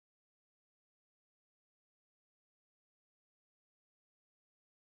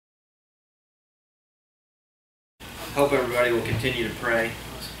hope everybody will continue to pray.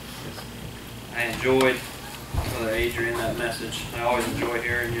 I enjoyed Brother Airy, that message. I always enjoy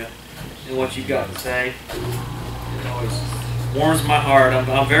hearing you and what you've got to say. It always warms my heart.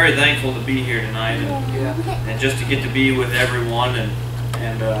 I'm very thankful to be here tonight and just to get to be with everyone.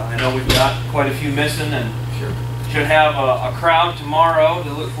 And I know we've got quite a few missing and should have a crowd tomorrow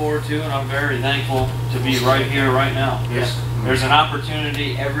to look forward to. And I'm very thankful to be right here, right now. There's an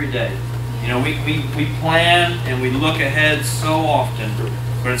opportunity every day. You know, we plan and we look ahead so often,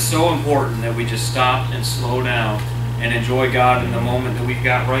 but it's so important that we just stop and slow down and enjoy God in the moment that we've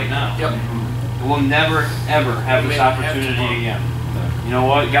got right now. We'll never, ever have this opportunity again. You know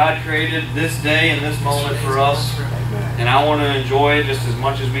what? God created this day and this moment for us, and I want to enjoy it just as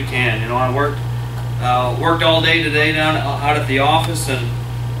much as we can. You know, I worked all day today down out at the office, and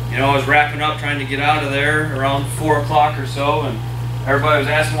you know, I was wrapping up trying to get out of there around 4 o'clock or so, and everybody was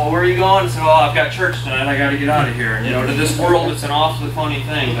asking, well, where are you going? I said, well, I've got church tonight. I got to get out of here. And, you know, to this world, it's an awfully funny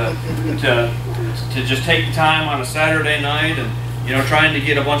thing to just take the time on a Saturday night and, you know, trying to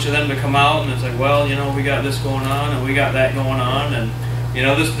get a bunch of them to come out. And it's like, well, you know, we got this going on and we got that going on. And, you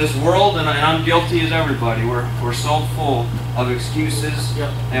know, this world, and I'm guilty as everybody, we're so full of excuses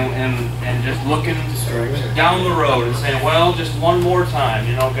and just looking down the road and saying, well, just one more time,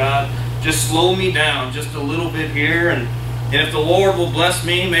 you know, God, just slow me down just a little bit here. And if the Lord will bless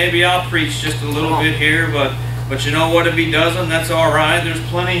me, maybe I'll preach just a little bit here, but you know what, if He doesn't, that's all right. There's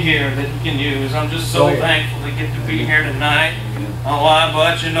plenty here that He can use. I'm just so thankful to get to be here tonight. Oh, why,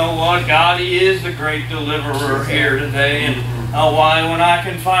 but you know what, God, He is the great deliverer here today, and oh, why, when I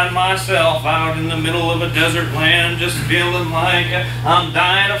can find myself out in the middle of a desert land just feeling like I'm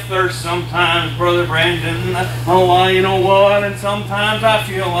dying of thirst sometimes, Brother Brandon. Oh, why, you know what, and sometimes I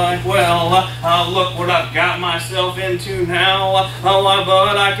feel like, well, look what I've got myself into now. Oh, why,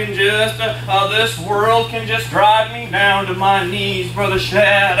 but I can just, this world can just drive me down to my knees, Brother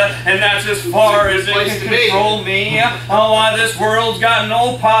Shad, and that's as far as it can control me. Oh, why, this world's got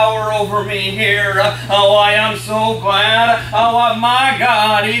no power over me here. Oh, why, I'm so glad. Oh, my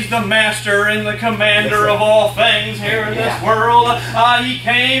God, He's the master and the commander of all things here in this world. He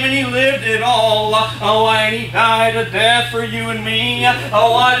came and He lived it all. Oh, and He died a death for you and me.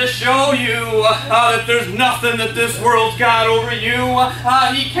 Oh, to show you that there's nothing that this world's got over you.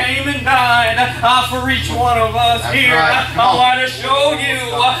 He came and died for each one of us here. Oh, to show you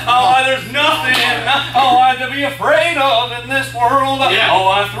there's nothing to be afraid of in this world.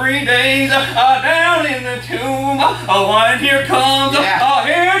 Oh, 3 days down in the tomb. Oh, and here comes,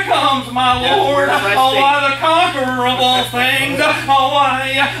 here comes my Lord. Oh, the conqueror of all things.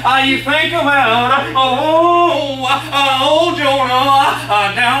 Oh, you think about,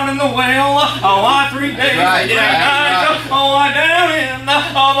 Jonah down in the well. 3 days, 3 nights. Down in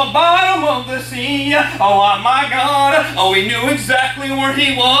the bottom of the sea. My God, we knew exactly where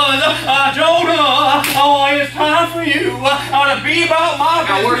he was. Jonah, it's time for you to be about my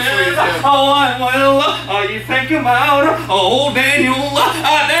business. You think about old Daniel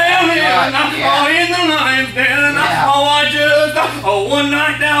down in the lion's den. One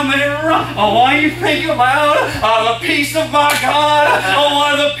night down there. You think about the peace of my God.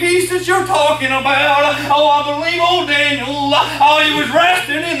 The peace that you're talking about. I believe old Daniel, he was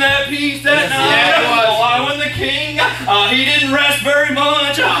resting in that peace that night. When the king, he didn't rest very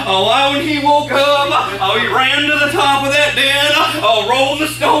much. When he woke up, he ran to the top of that den, rolled the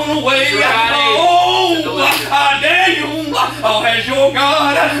stone away. Daniel, has your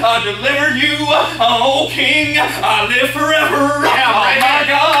God delivered you? King, live forever. My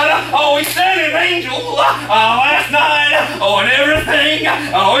God, he sent an angel last night. And everything,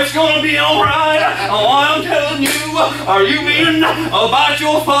 it's going to be all right. I'm telling you, are you in about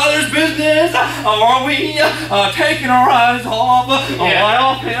your Father's business? Or are we taking our eyes off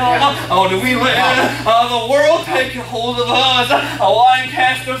Him? Do we let the world take hold of us? And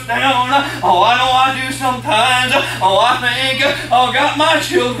cast us down? I know I do sometimes. I think, got my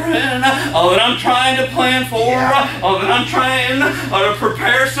children that I'm trying to plan for, that I'm trying to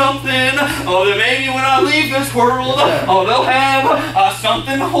prepare something, that maybe when I leave this world, they'll have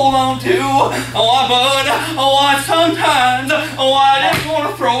something to hold on to. But sometimes, I just want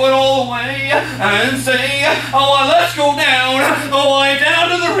to throw it all away and say, let's go down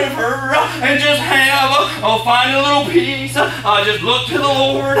to the river and just find a little peace. Just look to the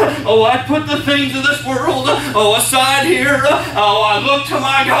Lord. I put the things of this world aside here. there. Oh, I look to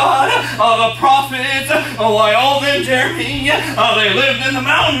my God, the prophets, all them Jeremy, they lived in the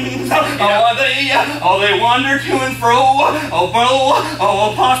mountains. They wander to and fro.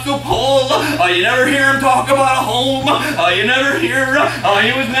 Apostle Paul, you never hear him talk about a home. You never hear,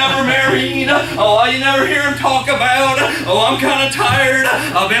 he was never married. You never hear him talk about, I'm kind of tired.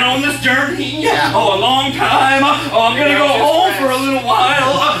 I've been on this journey, a long time. I'm going to go home for a little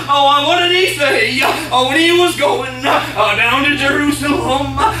while. What did he say? When he was going down to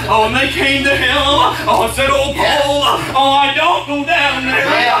Jerusalem, and they came to him, said, Paul, I don't go down there.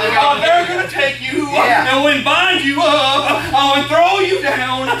 They're going to take you and bind you up and throw you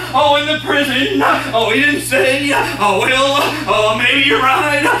down in the prison. He didn't say, maybe you're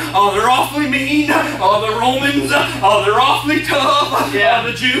right. They're awfully mean. The Romans, they're awfully tough.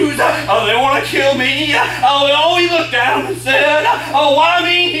 The Jews, they want to kill me. He looked down and said, why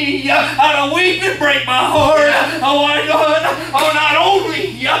me? I don't weep and break my heart. Not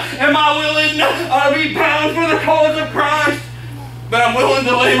only am I willing to be bound for the cause of Christ, but I'm willing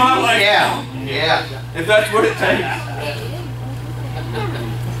to lay my life down. If that's what it takes.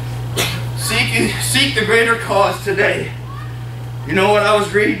 Seek the greater cause today. You know what I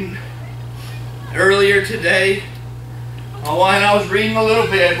was reading earlier today? And I was reading a little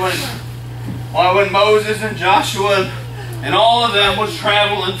bit when Moses and Joshua and all of them was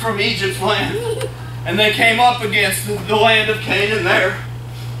traveling from Egypt's land, and they came up against the land of Canaan there.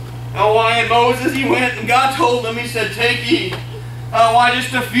 And Moses, he went, and God told him, he said, take ye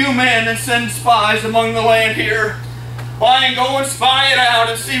just a few men and send spies among the land here. And go and spy it out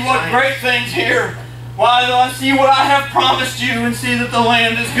and see what great things here. See what I have promised you and see that the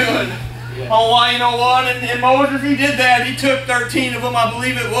land is good. You know what? And Moses, he did that. He took 13 of them, I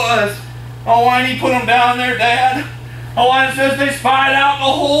believe it was. And he put them down there, Dad. And it says they spied out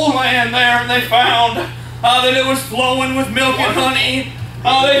the whole land there, and they found that it was flowing with milk and honey.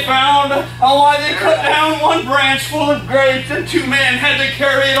 They found, they cut down one branch full of grapes, and 2 men had to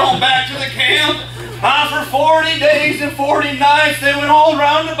carry it on back to the camp. For 40 days and 40 nights, they went all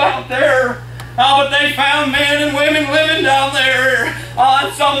round about there. But they found men and women living down there.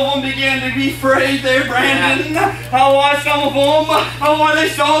 And some of them began to be afraid there, Brandon. Some of them, they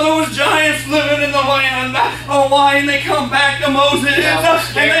saw those giants living in the land. And they come back to Moses,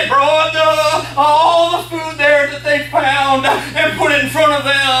 and they brought all the food there that they found and put it in front of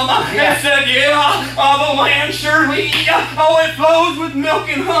them and said, the land surely, it flows with milk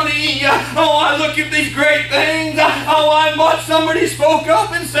and honey. Look at these great things. But somebody spoke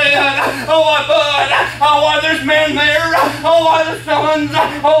up and said, there's men there. The sons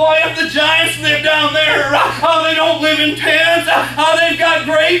of the giants live down there. They don't live in tents. They've got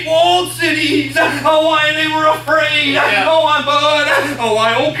great walled cities. And they were afraid.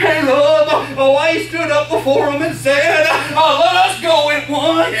 Caleb, he stood up before them and said, let us go at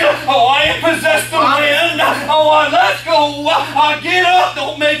once. And possess the land. Let's go. Get up.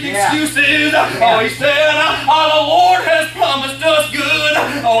 Don't make excuses. He said, the Lord has promised us good.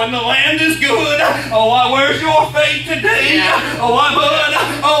 And the land is good. Where's your faith today?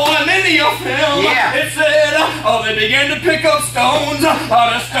 Many of them, it said, they began to pick up stones,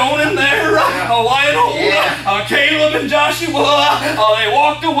 to stone him there. Caleb and Joshua, they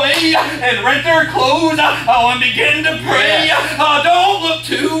walked away and rent their clothes and began to pray. Don't look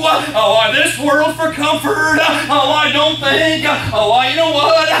to this world for comfort. I don't think, you know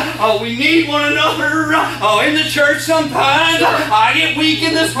what? We need one another in the church sometimes. I get weak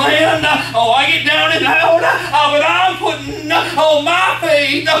in this land. I get down and out. But I'm putting my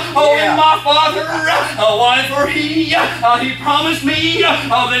faith in my Father. For He promised me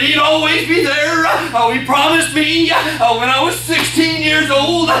that He'd always be there. He promised me when I was 16 years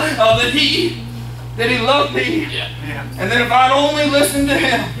old that He loved me. And that if I'd only listened to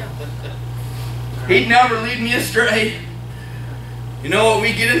Him, He'd never lead me astray. You know what?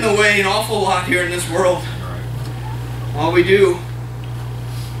 We get in the way an awful lot here in this world. All we do.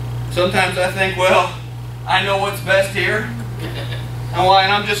 Sometimes I think, well, I know what's best here.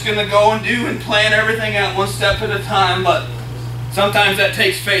 And I'm just going to go and do and plan everything out one step at a time. But sometimes that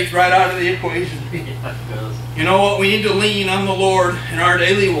takes faith right out of the equation. You know what? We need to lean on the Lord in our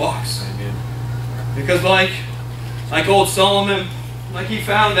daily walks. Because like old Solomon, like he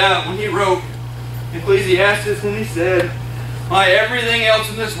found out when he wrote Ecclesiastes, and he said, everything else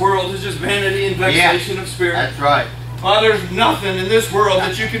in this world is just vanity and vexation of spirit. That's right. There's nothing in this world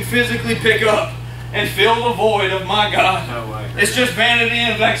that you can physically pick up and fill the void of my God. No way. It's just vanity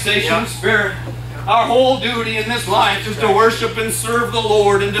and vexation of spirit. Our whole duty in this life is to worship and serve the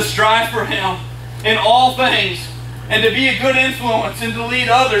Lord and to strive for Him in all things and to be a good influence and to lead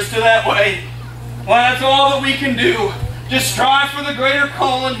others to that way. That's all that we can do. Just strive for the greater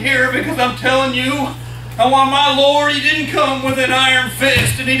calling here, because I'm telling you, why my Lord, He didn't come with an iron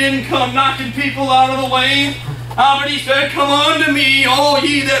fist, and He didn't come knocking people out of the way. But He said, come unto me, all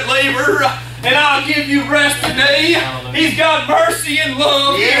ye that labor, and I'll give you rest today. He's got mercy and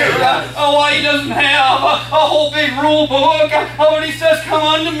love here. Why He doesn't have a whole big rule book, but He says, come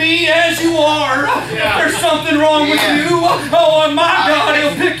unto me as you are. If there's something wrong with you, and my God,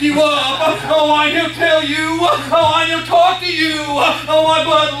 He'll pick you up. And He'll tell you, and He'll talk to you.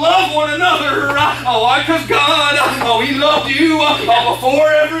 But love one another. Because God, He loved you before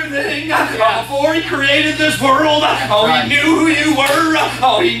everything. Before He created this world, He knew who you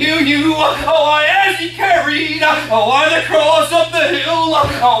were. He knew you. As He carried the cross up the hill,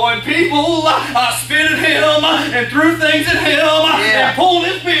 and people spit at Him and threw things at Him and pulled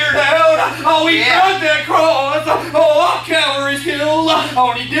His beard out. He dragged that cross up Calvary's hill.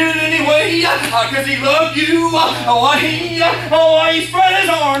 He did it anyway because He loved you. He spread His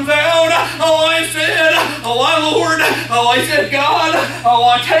arms out. He said, Lord, He said,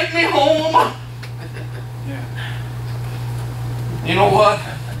 God, take me home. You know what?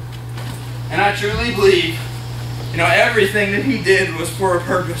 And I truly believe, everything that He did was for a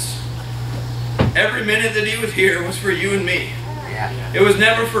purpose. Every minute that He was here was for you and me. It was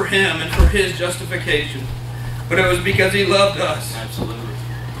never for Him and for His justification, but it was because He loved us. Absolutely.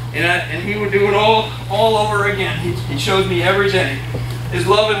 And He would do it all over again. He shows me every day. His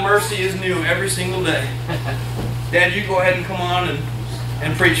love and mercy is new every single day. Dad, you go ahead and come on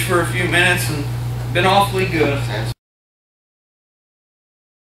and preach for a few minutes, and been awfully good.